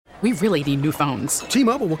we really need new phones.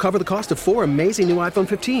 T-Mobile will cover the cost of 4 amazing new iPhone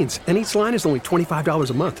 15s, and each line is only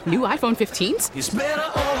 $25 a month. New iPhone 15s? It's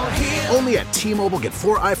better over here. Only at T-Mobile, get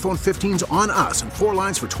 4 iPhone 15s on us and 4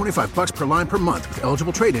 lines for $25 per line per month with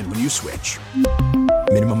eligible trade-in when you switch.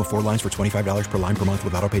 Minimum of 4 lines for $25 per line per month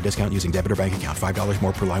with autopay discount using debit or bank account. $5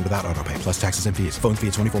 more per line without autopay, plus taxes and fees. Phone fee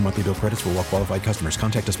at 24 monthly bill credits for well-qualified customers.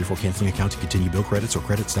 Contact us before canceling account to continue bill credits or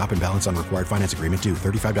credit stop and balance on required finance agreement due.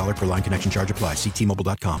 $35 per line connection charge applies. See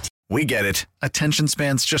T-Mobile.com. We get it. Attention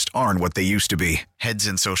spans just aren't what they used to be. Heads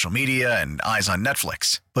in social media and eyes on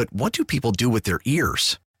Netflix. But what do people do with their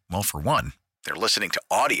ears? Well, for one, they're listening to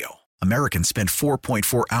audio. Americans spend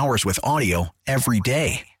 4.4 hours with audio every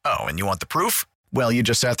day. Oh, and you want the proof? Well, you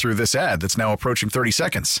just sat through this ad that's now approaching 30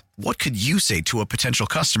 seconds. What could you say to a potential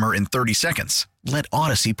customer in 30 seconds? Let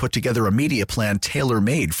Odyssey put together a media plan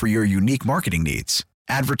tailor-made for your unique marketing needs.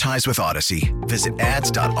 Advertise with Odyssey. Visit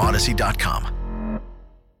ads.odyssey.com.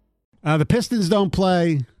 The Pistons don't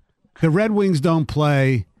play. The Red Wings don't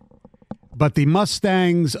play. But the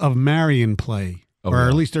Mustangs of Marion play, or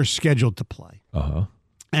at least they're scheduled to play. Uh-huh.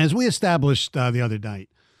 As we established the other night,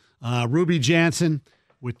 Ruby Jansen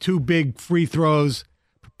with 2 big free throws,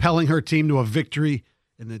 propelling her team to a victory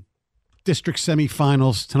in the district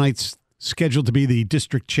semifinals. Tonight's scheduled to be the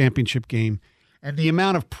district championship game. And the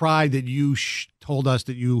amount of pride that you told us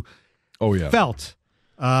that you felt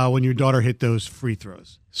when your daughter hit those free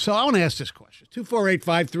throws. So I want to ask this question.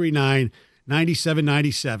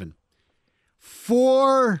 248-539-9797.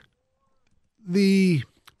 For the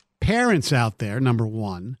parents out there, number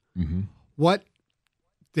one, what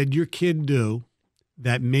did your kid do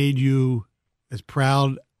that made you as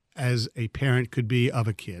proud as a parent could be of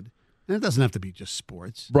a kid? And it doesn't have to be just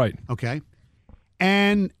sports. Right. Okay.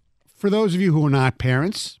 And for those of you who are not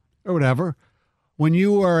parents or whatever, when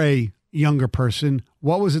you were a younger person,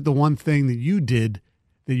 what was it the one thing that you did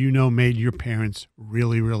that you know made your parents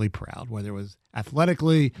really, really proud, whether it was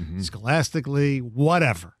athletically, scholastically,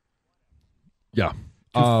 whatever? Yeah.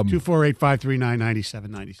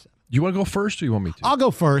 248-539-9797. You want to go first or you want me to? I'll go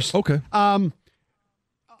first. Okay.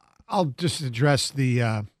 I'll just address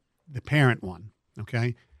the parent one,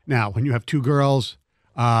 okay? Now, when you have 2 girls,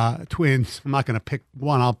 twins, I'm not going to pick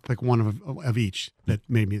one. I'll pick one of each that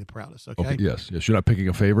made me the proudest, okay? Yes. You're not picking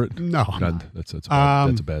a favorite? No, I'm not. That's a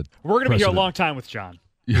bad We're going to be here a precedent. long time with John.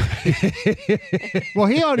 Well,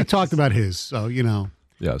 he already talked about his, so, you know.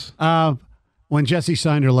 Yes. When Jessie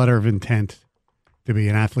signed her letter of intent to be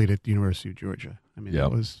an athlete at the University of Georgia, I mean,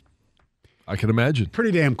 that was I can imagine.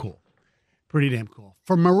 pretty damn cool. Pretty damn cool.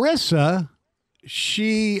 For Marissa,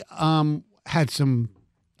 she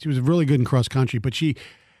she was really good in cross country, but she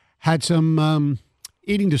had some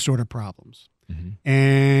eating disorder problems.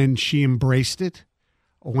 And she embraced it,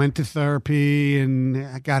 went to therapy,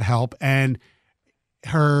 and got help. And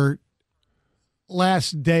her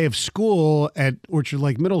last day of school at Orchard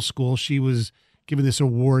Lake Middle School, she was given this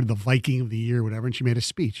award, the Viking of the Year, whatever, and she made a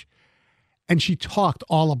speech. And she talked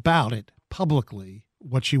all about it publicly,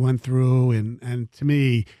 what she went through. And to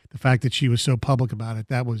me, the fact that she was so public about it,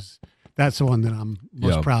 that's the one that I'm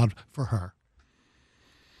most proud for her.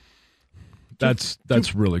 That's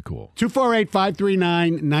really cool.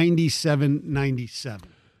 248-539-9797.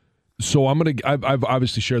 So I've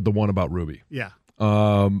obviously shared the one about Ruby. Yeah.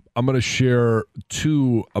 I'm going to share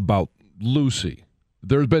 2 about Lucy.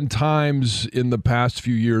 There's been times in the past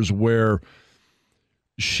few years where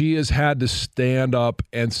she has had to stand up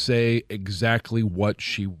and say exactly what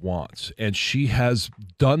she wants. And she has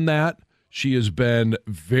done that. She has been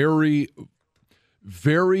very,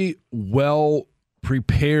 very well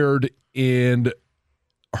prepared in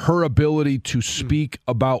her ability to speak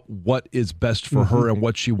about what is best for her and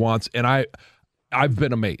what she wants. And I've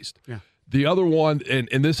been amazed. Yeah. The other one, and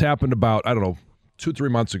this happened about, 2-3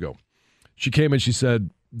 months ago. She came and she said,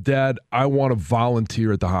 Dad, I want to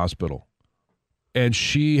volunteer at the hospital. And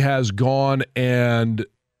she has gone and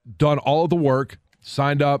done all of the work,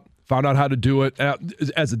 signed up, found out how to do it.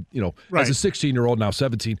 As a 16-year-old, now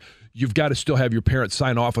 17, you've got to still have your parents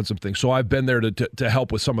sign off on some things. So I've been there to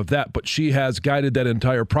help with some of that. But she has guided that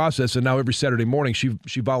entire process, and now every Saturday morning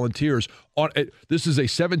she volunteers. This is a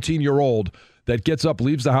 17-year-old that gets up,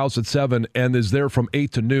 leaves the house at 7, and is there from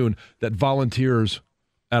 8 to noon that volunteers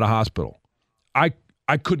at a hospital. I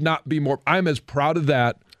could not be more – I'm as proud of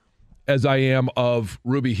that as I am of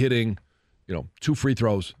Ruby hitting, 2 free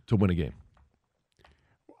throws to win a game.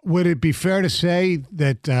 Would it be fair to say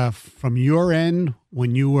that from your end,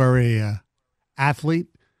 when you were a athlete,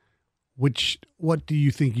 what do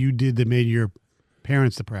you think you did that made your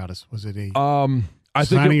parents the proudest? Was it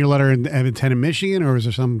signing your letter of intent in Michigan, or was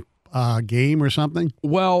there some game or something?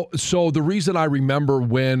 Well, so the reason I remember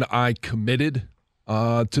when I committed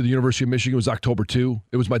to the University of Michigan was October 2.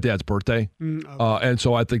 It was my dad's birthday. Okay. And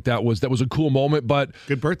so I think that was a cool moment. But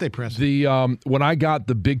Good birthday present. when I got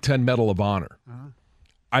the Big Ten Medal of Honor,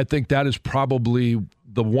 I think that is probably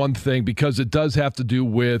the one thing, because it does have to do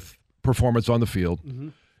with performance on the field. Mm-hmm.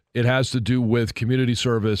 It has to do with community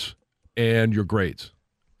service and your grades.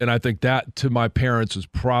 And I think that, to my parents, is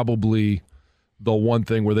probably the one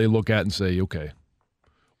thing where they look at and say, okay,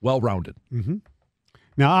 well-rounded. Mm-hmm.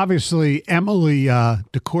 Now, obviously, Emily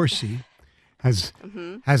DeCourcy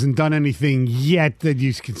hasn't done anything yet that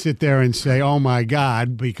you can sit there and say, "Oh my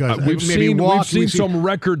God!" Because we've seen some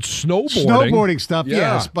record snowboarding stuff. Yeah.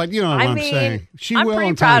 Yes, but you know what I'm saying. I'm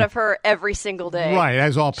pretty proud of her every single day. Right,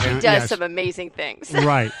 as all she parents, does some amazing things.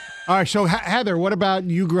 Right. All right. So Heather, what about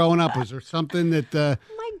you growing up? Was there something that?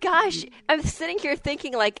 My gosh, I'm sitting here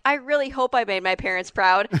thinking, like, I really hope I made my parents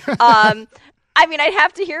proud. I mean, I'd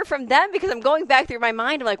have to hear from them, because I'm going back through my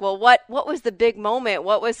mind. I'm like, well, what was the big moment?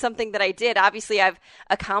 What was something that I did? Obviously, I've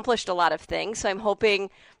accomplished a lot of things, so I'm hoping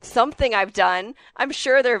something I've done. I'm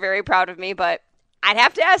sure they're very proud of me, but I'd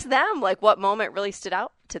have to ask them, like, what moment really stood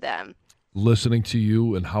out to them. Listening to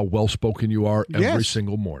you and how well-spoken you are every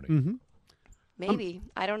single morning. Mm-hmm. Maybe.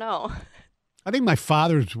 I don't know. I think my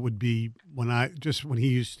father's would be when he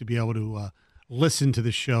used to be able to listen to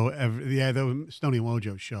the show, the Stoney and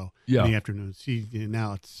Wojo show in the afternoons.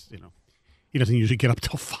 Now it's, he doesn't usually get up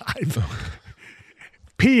till 5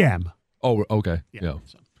 p.m. Oh, okay. Yeah.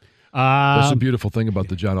 So, that's a beautiful thing about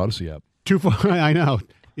the John Odyssey app. I know.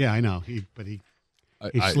 Yeah, I know. He's sleeping.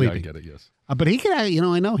 I get it, yes. But he could, I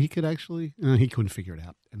know he could actually, he couldn't figure it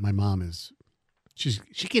out. And my mom she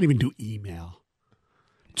can't even do email.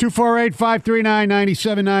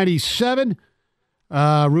 248-539-9797.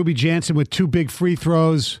 Ruby Jansen with 2 big free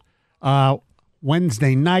throws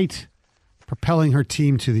Wednesday night, propelling her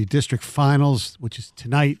team to the district finals, which is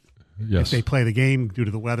tonight. Yes. If they play the game due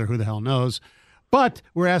to the weather, who the hell knows? But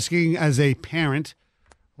we're asking, as a parent,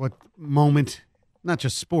 what moment, not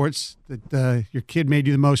just sports, that your kid made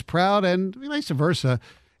you the most proud, and vice versa,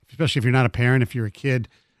 especially if you're not a parent, if you're a kid.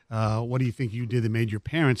 What do you think you did that made your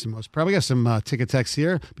parents the most proud? We got some ticket texts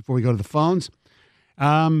here before we go to the phones.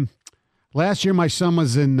 Last year, my son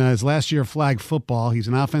was in his last year of flag football. He's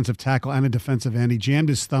an offensive tackle and a defensive end. He jammed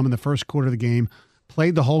his thumb in the first quarter of the game,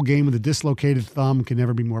 played the whole game with a dislocated thumb. Can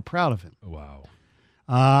never be more proud of him. Wow.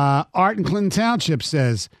 Art in Clinton Township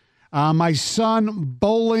says, my son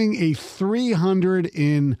bowling a 300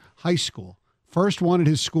 in high school. First one at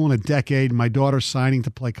his school in a decade. My daughter signing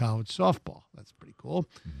to play college softball. That's pretty cool.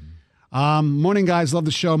 Morning, guys. Love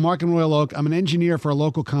the show. Mark in Royal Oak. I'm an engineer for a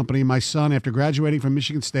local company. My son, after graduating from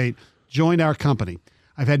Michigan State, joined our company.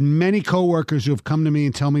 I've had many coworkers who have come to me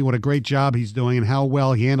and tell me what a great job he's doing and how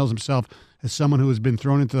well he handles himself as someone who has been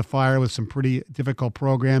thrown into the fire with some pretty difficult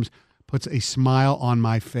programs. Puts a smile on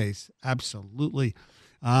my face. Absolutely.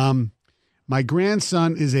 My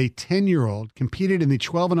grandson is a 10-year-old, competed in the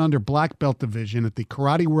 12 and under black belt division at the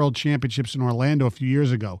Karate World Championships in Orlando a few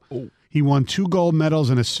years ago. Oh. He won 2 gold medals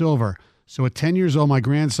and a silver. So at 10 years old, my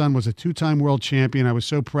grandson was a 2-time world champion. I was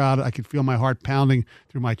so proud. I could feel my heart pounding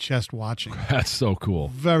through my chest watching. That's so cool.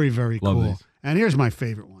 Very, very Love cool. these. And here's my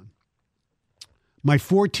favorite one. My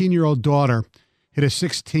 14-year-old daughter hit a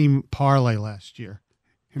 6-team parlay last year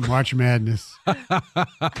in March Madness.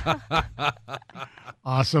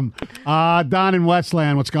 Awesome. Don in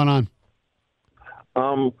Westland, what's going on?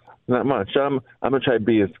 Not much. I'm going to try to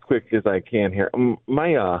be as quick as I can here.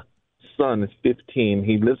 My son is 15.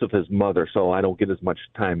 He lives with his mother, so I don't get as much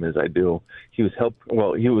time as I do. He was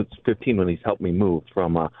 15 when he's helped me move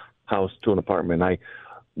from a house to an apartment. I'm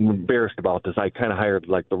embarrassed about this. I kind of hired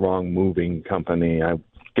like the wrong moving company. I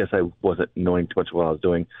guess I wasn't knowing too much what I was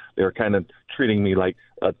doing. They were kind of treating me like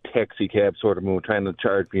a taxi cab sort of move, trying to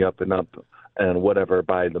charge me up and whatever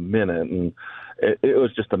by the minute. And it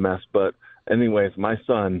was just a mess. But anyways, my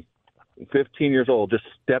son, 15 years old, just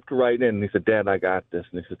stepped right in and he said, Dad, I got this.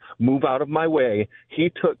 And he said, move out of my way.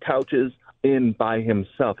 He took couches in by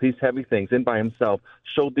himself. These heavy things in by himself,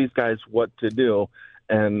 showed these guys what to do.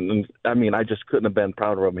 And I mean, I just couldn't have been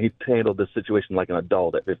prouder of him. He handled this situation like an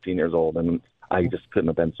adult at 15 years old. And I just couldn't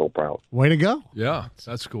have been so proud. Way to go. Yeah,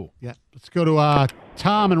 that's cool. Yeah. Let's go to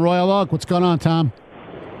Tom in Royal Oak. What's going on, Tom?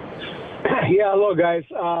 Yeah, hello, guys.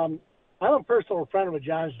 I'm a personal friend with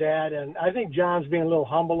John's dad, and I think John's being a little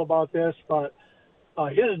humble about this, but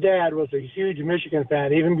his dad was a huge Michigan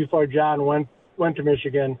fan, even before John went to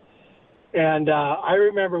Michigan. And I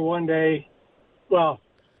remember one day,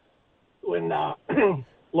 when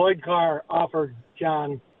Lloyd Carr offered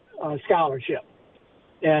John a scholarship,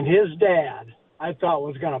 and his dad I thought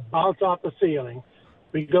was going to bounce off the ceiling.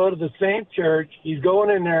 We go to the same church. He's going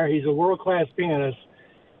in there. He's a world-class pianist.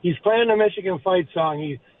 He's playing the Michigan Fight song.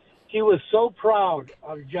 He was so proud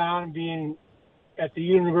of John being at the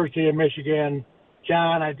University of Michigan.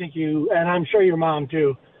 John, I think you, and I'm sure your mom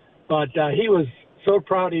too, but he was so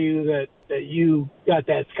proud of you that you got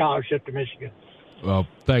that scholarship to Michigan. Well,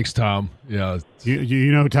 thanks, Tom. Yeah.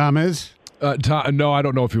 You know who Tom is? Tom, no, I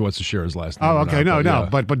don't know if he wants to share his last name. Oh, okay. Not, No.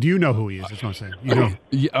 But do you know who he is? That's what I'm saying. You know.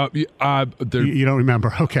 You don't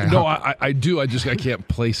remember? Okay. No, I do. I can't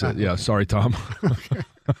place it. Yeah. Sorry, Tom.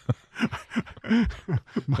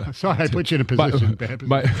 Sorry, I put you in a position.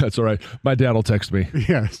 That's all right. My dad will text me.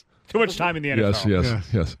 Yes. Too much time in the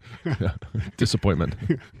NFL. Yes. Yeah. Disappointment.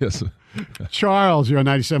 Yes. Charles, you're on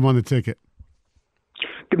 97 on the ticket.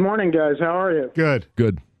 Good morning, guys. How are you? Good.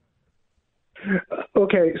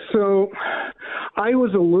 Okay, so I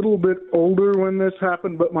was a little bit older when this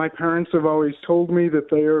happened, but my parents have always told me that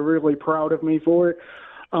they are really proud of me for it.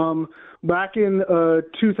 Back in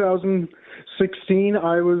 2016,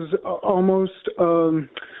 I was almost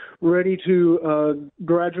ready to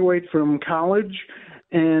graduate from college,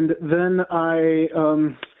 and then I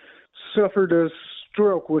suffered a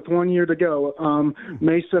stroke with 1 year to go,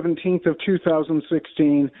 May 17th of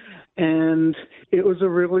 2016. And it was a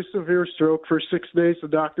really severe stroke. For 6 days, the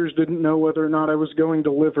doctors didn't know whether or not I was going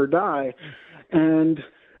to live or die. And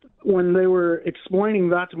when they were explaining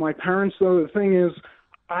that to my parents, though, the thing is,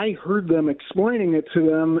 I heard them explaining it to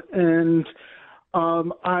them, and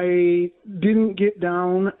I didn't get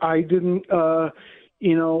down. I didn't, I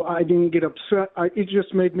didn't get upset. It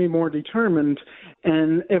just made me more determined.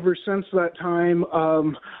 And ever since that time,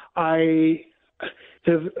 I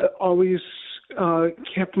have always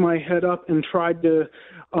kept my head up and tried to,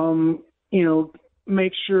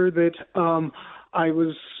 make sure that I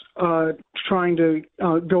was trying to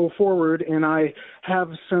go forward. And I have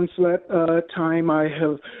since that time.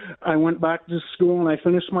 I went back to school and I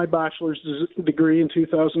finished my bachelor's degree in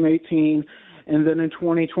 2018. And then in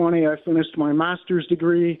 2020, I finished my master's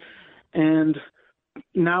degree. And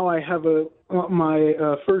now I have my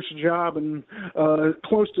first job in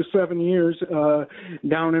close to 7 years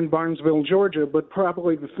down in Barnesville, Georgia. But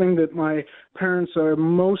probably the thing that my parents are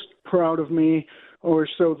most proud of me, or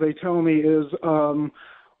so they tell me, is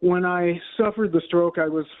when I suffered the stroke, I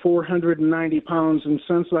was 490 pounds, and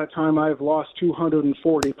since that time, I've lost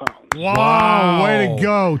 240 pounds. Wow, way to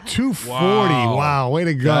go. 240. Wow, way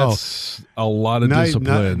to go. That's a lot of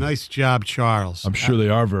discipline. Nice job, Charles. I'm sure they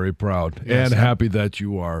are very proud and happy that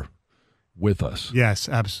you are with us. Yes,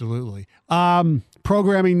 absolutely.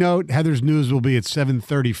 Programming note, Heather's News will be at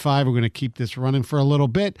 7:35. We're going to keep this running for a little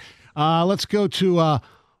bit. Let's go to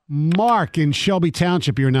Mark in Shelby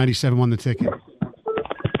Township. You're 97 won the ticket.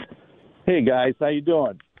 Hey, guys. How you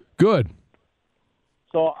doing? Good.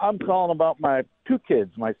 So I'm calling about my two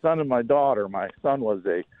kids, my son and my daughter. My son was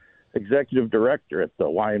a executive director at the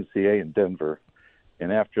YMCA in Denver.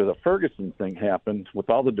 And after the Ferguson thing happened, with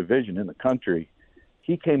all the division in the country,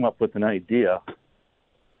 he came up with an idea,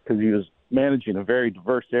 because he was managing a very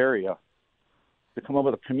diverse area, to come up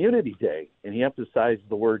with a community day. And he emphasized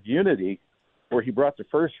the word unity, where he brought the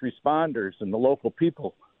first responders and the local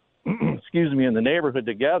people, in the neighborhood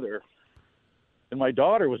together. And my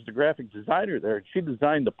daughter was the graphic designer there, and she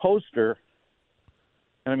designed the poster.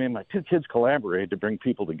 And, my two kids collaborated to bring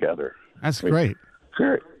people together. That's great.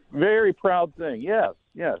 Very, very proud thing, yes.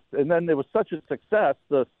 And then there was such a success,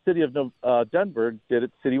 the city of Denver did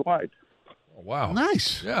it citywide. Oh, wow.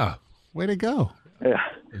 Nice. Yeah. Way to go. Yeah.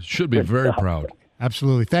 It should be very proud.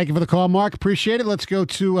 Absolutely. Thank you for the call, Mark. Appreciate it. Let's go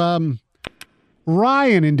to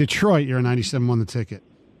Ryan in Detroit. You're a 97 on the ticket.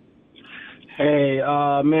 Hey,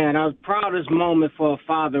 man, I was proud of this moment for a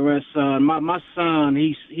father and son. My son,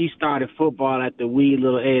 he started football at the wee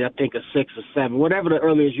little age, I think of 6 or 7, whatever the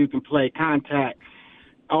earliest you can play, contact,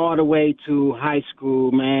 all the way to high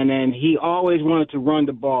school, man. And he always wanted to run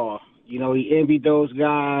the ball. He envied those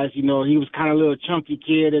guys. He was kind of a little chunky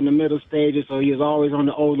kid in the middle stages, so he was always on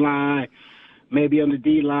the O-line, maybe on the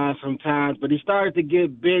D-line sometimes. But he started to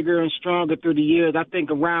get bigger and stronger through the years. I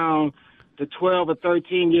think around the 12 or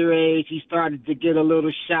 13-year age, he started to get a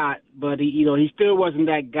little shot, but he still wasn't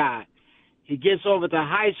that guy. He gets over to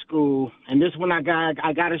high school, and this one I got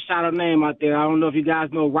to shout a name out there. I don't know if you guys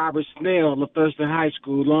know Robert Snell of Thurston High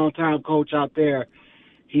School, longtime coach out there.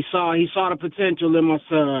 He saw the potential in my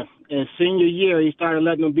son. And senior year, he started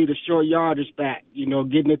letting him be the short yardage back, getting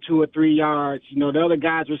the 2 or 3 yards. The other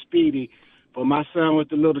guys were speedy, but my son was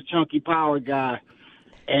the little chunky power guy.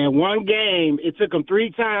 And one game, it took him 3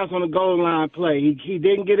 times on the goal line play. He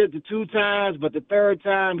didn't get it the 2 times, but the 3rd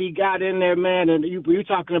time he got in there, man. And you're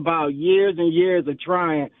talking about years and years of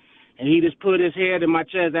trying. And he just put his head in my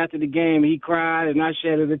chest after the game. He cried, and I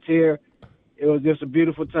shed a tear. It was just a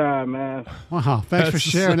beautiful time, man. Wow, thanks for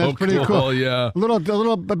sharing. So That's pretty cool. Yeah,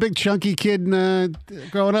 a big chunky kid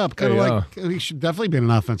growing up, kind of like he should definitely be an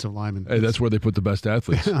offensive lineman. Hey, that's where they put the best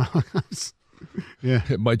athletes. Yeah,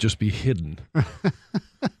 it might just be hidden.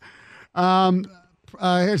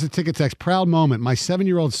 Here's a ticket text. Proud moment. My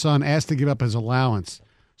 7-year-old son asked to give up his allowance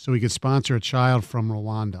so he could sponsor a child from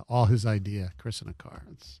Rwanda. All his idea. Chris in a car.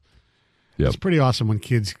 It's pretty awesome when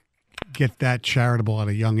kids get that charitable at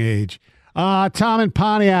a young age. Tom in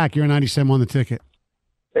Pontiac, you're a 97 on the ticket.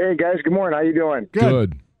 Hey, guys. Good morning. How you doing?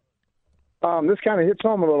 Good. This kind of hits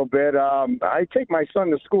home a little bit. I take my son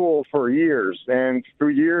to school for years, and through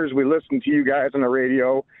years we listened to you guys on the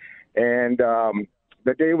radio. And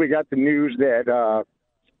the day we got the news that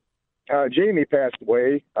Jamie passed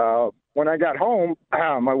away, when I got home,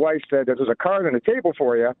 my wife said, "There's a card on the table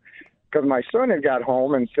for you," because my son had got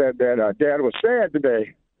home and said that Dad was sad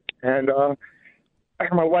today. And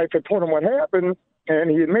my wife had told him what happened, and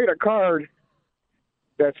he had made a card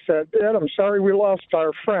that said, "Dad, I'm sorry we lost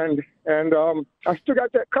our friend." And I still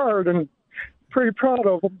got that card and pretty proud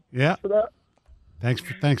of him for that. Thanks.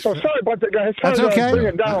 So sorry about that, guys. That's sorry okay. to bring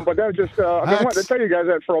it down, but that was just, I've been wanting to tell you guys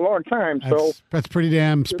that for a long time. That's pretty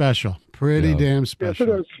damn special. Pretty damn special.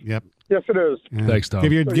 Yes, it is. Yep. Yes, it is. Yeah. Thanks, Tom.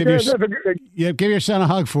 Give your son a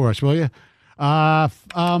hug for us, will you?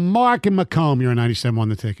 Mark in Macomb, you're a 97 on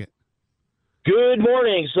the ticket. Good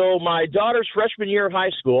morning. So my daughter's freshman year of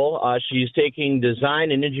high school. She's taking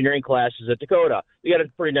design and engineering classes at Dakota. We got a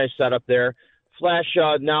pretty nice setup there. Flash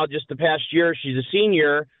now just the past year, she's a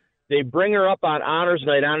senior. They bring her up on honors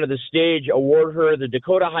night onto the stage, award her the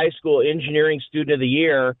Dakota High School Engineering Student of the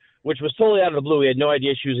Year, which was totally out of the blue. We had no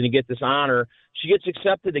idea she was going to get this honor. She gets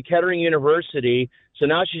accepted to Kettering University. So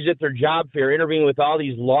now she's at their job fair interviewing with all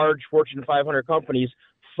these large Fortune 500 companies.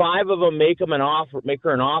 5 of them make her an offer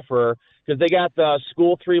because they got the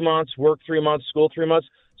school 3 months, work 3 months, school 3 months.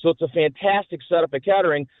 So it's a fantastic setup at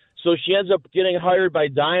Kettering. So she ends up getting hired by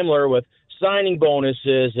Daimler with signing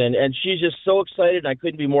bonuses, and she's just so excited, and I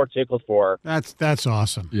couldn't be more tickled for her. That's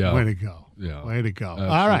awesome. Yeah. Way to go. Yeah. Way to go.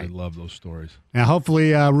 Absolutely. All right. I love those stories. Now,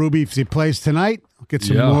 hopefully, Ruby, if he plays tonight, we'll get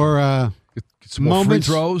some more get some more moments.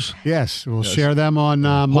 free throws. Yes, we'll share them on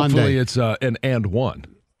Monday. Hopefully it's an and one.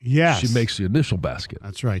 Yes. She makes the initial basket.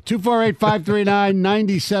 That's right.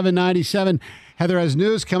 248-539-9797. Heather has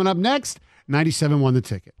news coming up next. 97 won the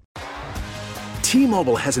ticket.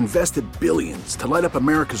 T-Mobile has invested billions to light up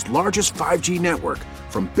America's largest 5G network,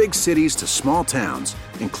 from big cities to small towns,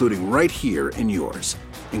 including right here in yours.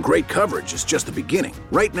 And great coverage is just the beginning.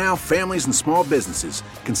 Right now, families and small businesses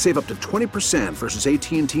can save up to 20% versus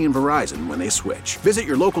AT&T and Verizon when they switch. Visit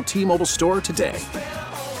your local T-Mobile store today.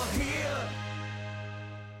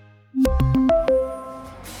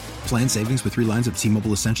 Plan savings with 3 lines of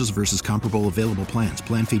T-Mobile Essentials versus comparable available plans.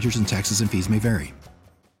 Plan features and taxes and fees may vary.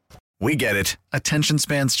 We get it. Attention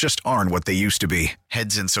spans just aren't what they used to be.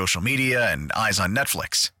 Heads in social media and eyes on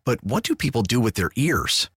Netflix. But what do people do with their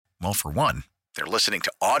ears? Well, for one, they're listening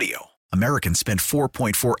to audio. Americans spend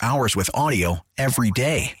 4.4 hours with audio every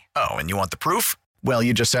day. Oh, and you want the proof? Well,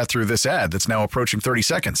 you just sat through this ad that's now approaching 30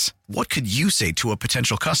 seconds. What could you say to a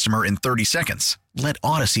potential customer in 30 seconds? Let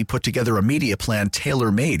Odyssey put together a media plan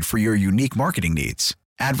tailor-made for your unique marketing needs.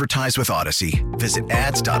 Advertise with Odyssey. Visit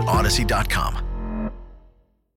ads.odyssey.com.